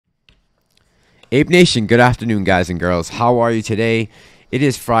Ape Nation, good afternoon, guys and girls. How are you today? It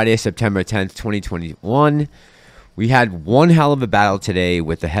is Friday, September 10th, 2021. We had one hell of a battle today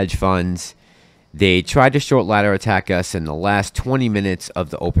with the hedge funds. They tried to short ladder attack us in the last 20 minutes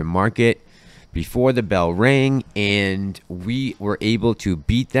of the open market before the bell rang, and we were able to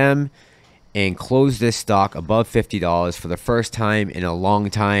beat them and close this stock above $50 for the first time in a long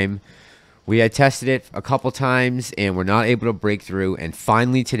time. We had tested it a couple times and we're not able to break through, and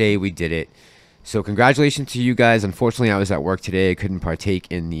finally today we did it. So congratulations to you guys. Unfortunately, I was at work today. I couldn't partake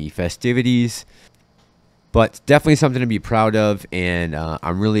in the festivities, but definitely something to be proud of, and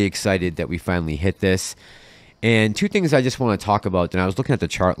I'm really excited that we finally hit this. And two things I just want to talk about. And I was looking at the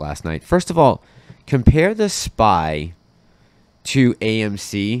chart last night. First of all, compare the SPY to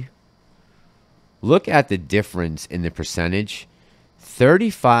AMC. Look at the difference in the percentage.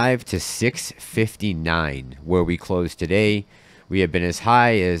 35 to 659 where we closed today. We have been as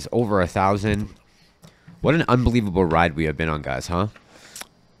high as over 1,000. What an unbelievable ride we have been on, guys, huh?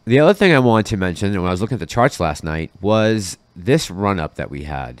 The other thing I wanted to mention, when I was looking at the charts last night, was this run-up that we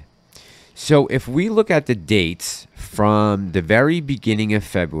had. So if we look at the dates from the very beginning of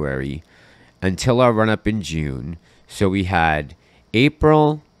February until our run-up in June, so we had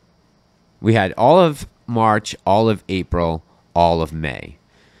April, we had all of March, all of April, all of May.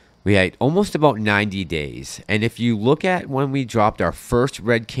 We had almost about 90 days. And if you look at when we dropped our first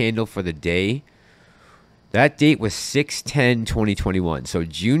red candle for the day, that date was 6/10/2021. So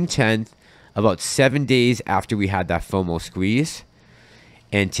June 10th, about 7 days after we had that FOMO squeeze.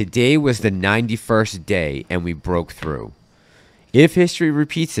 And today was the 91st day, and we broke through. If history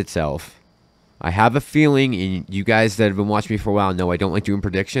repeats itself, I have a feeling, and you guys that have been watching me for a while know I don't like doing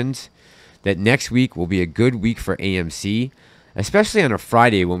predictions, that next week will be a good week for AMC. Especially on a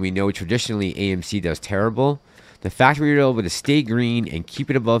Friday when we know traditionally AMC does terrible. The fact we were able to stay green and keep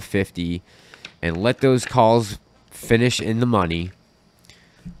it above 50 and let those calls finish in the money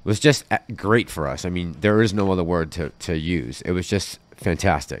was just great for us. I mean, there is no other word to use. It was just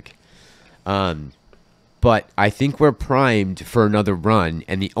fantastic. But I think we're primed for another run.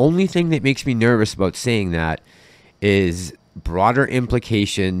 And the only thing that makes me nervous about saying that is broader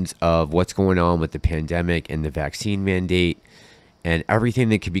implications of what's going on with the pandemic and the vaccine mandate and everything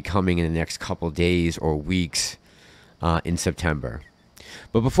that could be coming in the next couple days or weeks in September.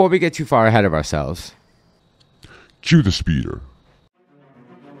 But before we get too far ahead of ourselves, cue the speeder.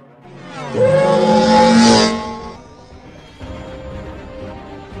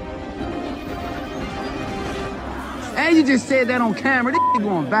 And you just said that on camera. This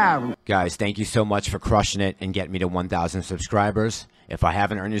going viral. Guys, thank you so much for crushing it and getting me to 1,000 subscribers. If I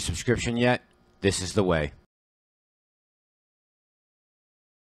haven't earned your subscription yet, this is the way.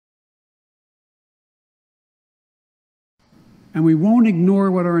 And we won't ignore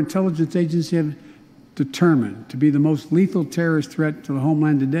what our intelligence agencies have determined to be the most lethal terrorist threat to the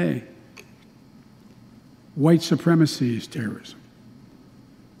homeland today. White supremacy is terrorism.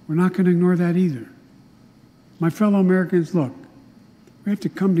 We're not going to ignore that either. My fellow Americans, look, we have to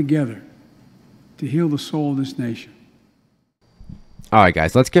come together to heal the soul of this nation. all right,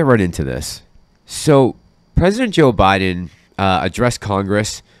 guys, let's get right into this. So President Joe Biden addressed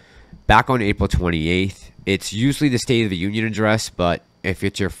Congress back on April 28th. It's usually the State of the Union address, but if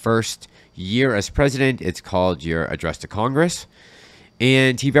it's your first year as president, it's called your address to Congress.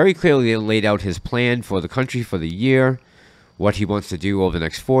 And he very clearly laid out his plan for the country for the year, what he wants to do over the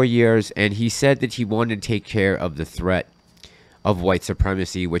next 4 years. And he said that he wanted to take care of the threat of white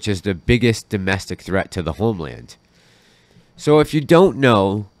supremacy, which is the biggest domestic threat to the homeland. So if you don't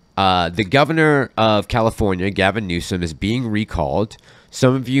know, the governor of California, Gavin Newsom, is being recalled.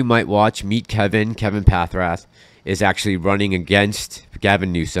 Some of you might watch Meet Kevin. Kevin Pathrath is actually running against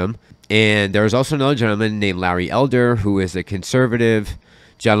Gavin Newsom. And there's also another gentleman named Larry Elder, who is a conservative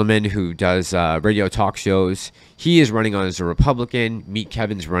gentleman who does radio talk shows. He is running on as a Republican. Meet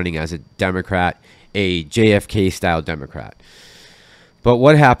Kevin's running as a Democrat, a JFK-style Democrat. But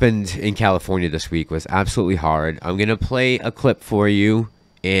what happened in California this week was absolutely horrid. I'm going to play a clip for you,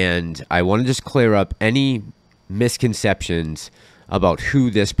 and I want to just clear up any misconceptions about who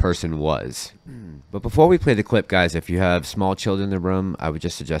this person was. But before we play the clip, guys, if you have small children in the room, I would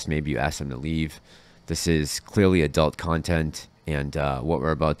just suggest maybe you ask them to leave. This is clearly adult content, and what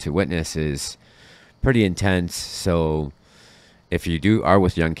we're about to witness is pretty intense. So if you are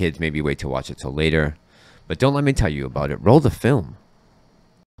with young kids, maybe wait to watch it till later. But don't let me tell you about it. Roll the film.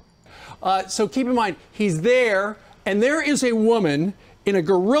 So keep in mind, he's there, and there is a woman in a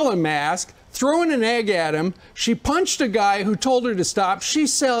gorilla mask throwing an egg at him. She punched a guy who told her to stop. She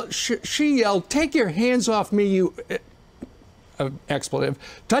yelled, "Take your hands off me, you..." expletive.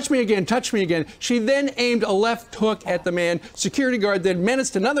 Touch me again, touch me again. She then aimed a left hook at the man. Security guard then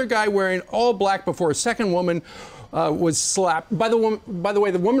menaced another guy wearing all black before a second woman was slapped. By the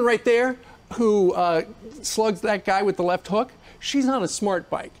way, the woman right there who slugs that guy with the left hook, she's on a smart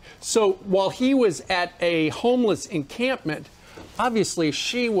bike. So while he was at a homeless encampment, obviously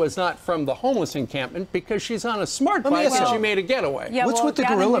she was not from the homeless encampment because she's on a smart bike and she made a getaway. Yeah, What's with the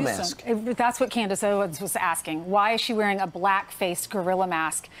Gavin gorilla Newsom, mask? That's what Candace Owens was asking. Why is she wearing a black-faced gorilla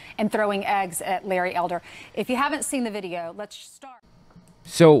mask and throwing eggs at Larry Elder? If you haven't seen the video, let's start.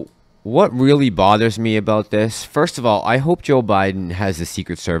 So what really bothers me about this, first of all, I hope Joe Biden has the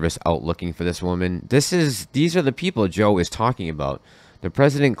Secret Service out looking for this woman. These are the people Joe is talking about. The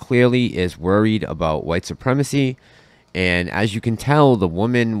president clearly is worried about white supremacy. And as you can tell, the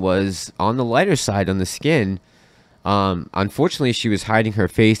woman was on the lighter side on the skin. Unfortunately, she was hiding her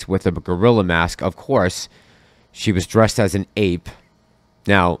face with a gorilla mask. Of course, she was dressed as an ape.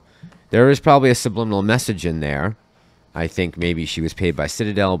 Now, there is probably a subliminal message in there. I think maybe she was paid by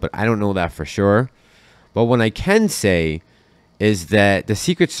Citadel, but I don't know that for sure. But what I can say is that the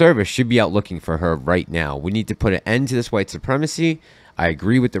Secret Service should be out looking for her right now. We need to put an end to this white supremacy. I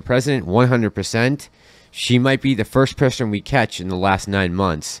agree with the president 100%. She might be the first person we catch in the last 9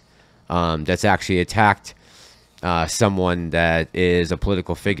 months that's actually attacked someone that is a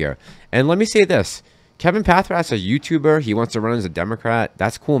political figure. And let me say this. Kevin Pathrat's a YouTuber. He wants to run as a Democrat.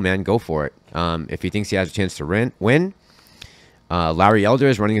 That's cool, man. Go for it. If he thinks he has a chance to win. Larry Elder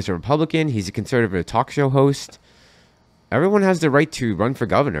is running as a Republican. He's a conservative talk show host. Everyone has the right to run for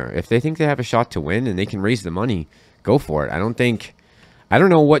governor. If they think they have a shot to win and they can raise the money, go for it. I don't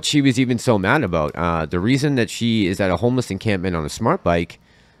know what she was even so mad about. The reason that she is at a homeless encampment on a smart bike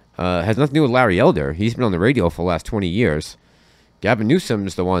has nothing to do with Larry Elder. He's been on the radio for the last 20 years. Gavin Newsom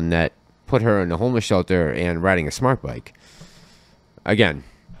is the one that put her in a homeless shelter and riding a smart bike. Again,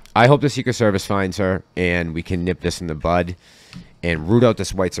 I hope the Secret Service finds her and we can nip this in the bud and root out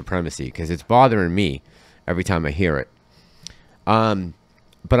this white supremacy because it's bothering me every time I hear it.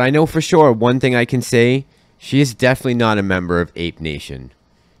 But I know for sure one thing I can say. She is definitely not a member of Ape Nation.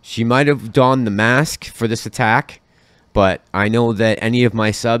 She might have donned the mask for this attack, but I know that any of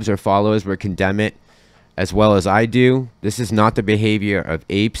my subs or followers would condemn it as well as I do. This is not the behavior of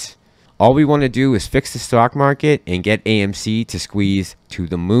apes. All we want to do is fix the stock market and get AMC to squeeze to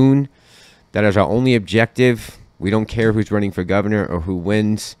the moon. That is our only objective. We don't care who's running for governor or who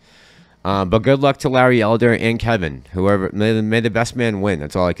wins. But good luck to Larry Elder and Kevin. Whoever, may the best man win.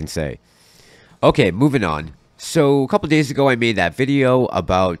 That's all I can say. Okay, moving on. So a couple days ago, I made that video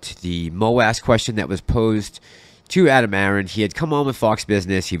about the MOASS question that was posed to Adam Aaron. He had come on with Fox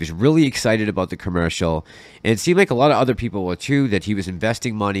Business. He was really excited about the commercial. And it seemed like a lot of other people were too, that he was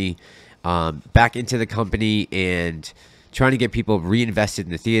investing money back into the company and trying to get people reinvested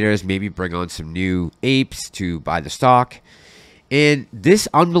in the theaters, maybe bring on some new apes to buy the stock. And this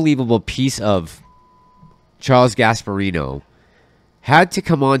unbelievable piece of Charles Gasparino had to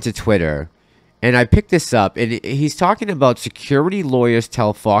come onto Twitter. And I picked this up, and he's talking about security lawyers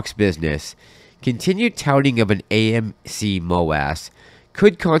tell Fox Business continued touting of an AMC MOASS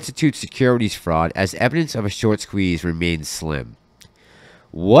could constitute securities fraud as evidence of a short squeeze remains slim.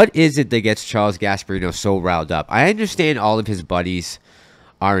 What is it that gets Charles Gasparino so riled up? I understand all of his buddies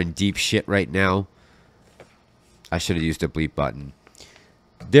are in deep shit right now. I should have used the bleep button.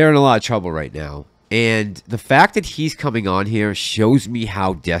 They're in a lot of trouble right now. And the fact that he's coming on here shows me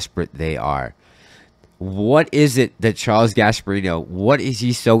how desperate they are. What is it that Charles Gasparino, what is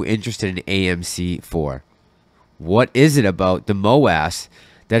he so interested in AMC for? What is it about the MOASS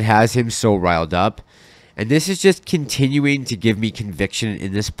that has him so riled up? And this is just continuing to give me conviction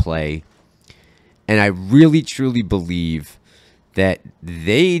in this play. And I really, truly believe that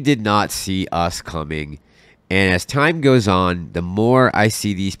they did not see us coming. And as time goes on, the more I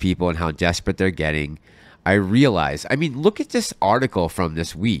see these people and how desperate they're getting, I realize, I mean, look at this article from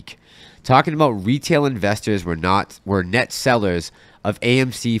this week. Talking about retail investors were net sellers of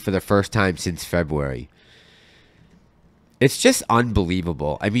AMC for the first time since February. It's just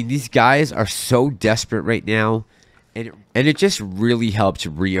unbelievable. I mean, these guys are so desperate right now. And it just really helps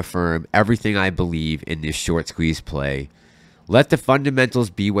reaffirm everything I believe in this short squeeze play. Let the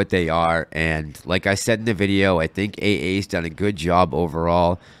fundamentals be what they are. And like I said in the video, I think AA's done a good job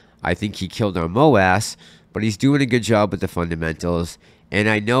overall. I think he killed our MOASS, but he's doing a good job with the fundamentals. And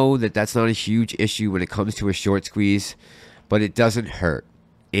I know that that's not a huge issue when it comes to a short squeeze, but it doesn't hurt.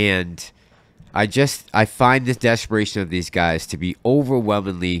 And I find this desperation of these guys to be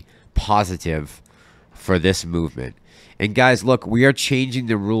overwhelmingly positive for this movement. And guys, look, we are changing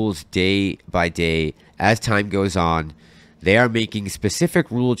the rules day by day as time goes on. They are making specific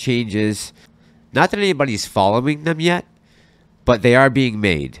rule changes. Not that anybody's following them yet, but they are being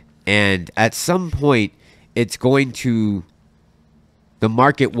made. And at some point, it's going to... the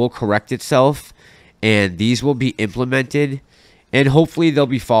market will correct itself, and these will be implemented, and hopefully they'll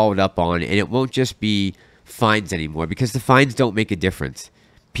be followed up on, and it won't just be fines anymore, because the fines don't make a difference.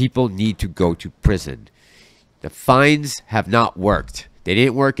 People need to go to prison. The fines have not worked. They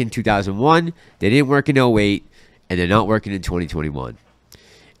didn't work in 2001, they didn't work in 08, and they're not working in 2021.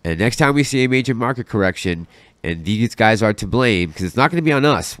 And next time we see a major market correction, and these guys are to blame, because it's not going to be on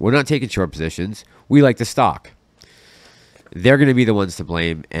us. We're not taking short positions. We like the stock. They're going to be the ones to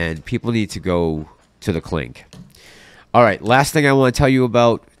blame, and people need to go to the clink. All right, last thing I want to tell you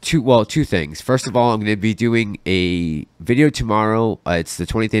about, two things. First of all, I'm going to be doing a video tomorrow. It's the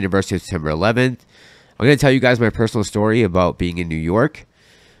 20th anniversary of September 11th. I'm going to tell you guys my personal story about being in New York.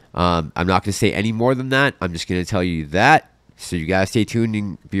 I'm not going to say any more than that. I'm just going to tell you that. So you guys stay tuned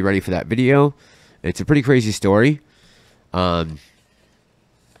and be ready for that video. It's a pretty crazy story. But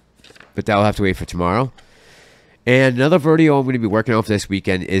that'll have to wait for tomorrow. And another video I'm going to be working on for this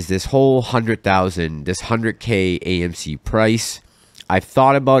weekend is this whole 100,000, this 100K AMC price. I've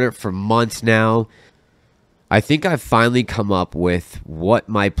thought about it for months now. I think I've finally come up with what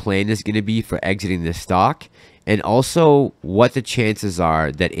my plan is going to be for exiting this stock, and also what the chances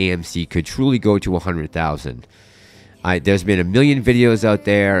are that AMC could truly go to 100,000. There's been a million videos out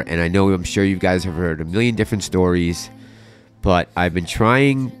there, and I'm sure you guys have heard a million different stories, but I've been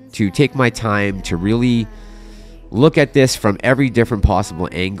trying to take my time to really look at this from every different possible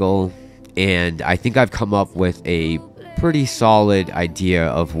angle, and I think I've come up with a pretty solid idea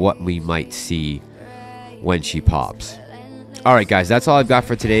of what we might see when she pops. Alright guys, that's all I've got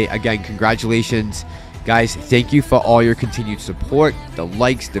for today. Again, congratulations. Guys, thank you for all your continued support, the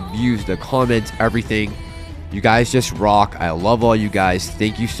likes, the views, the comments, everything. You guys just rock. I love all you guys.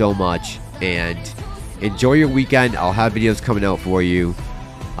 Thank you so much, and enjoy your weekend. I'll have videos coming out for you,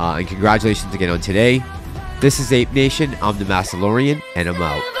 and congratulations again on today. This is Ape Nation. I'm the Mandalorian, and I'm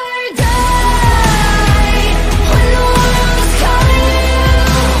out.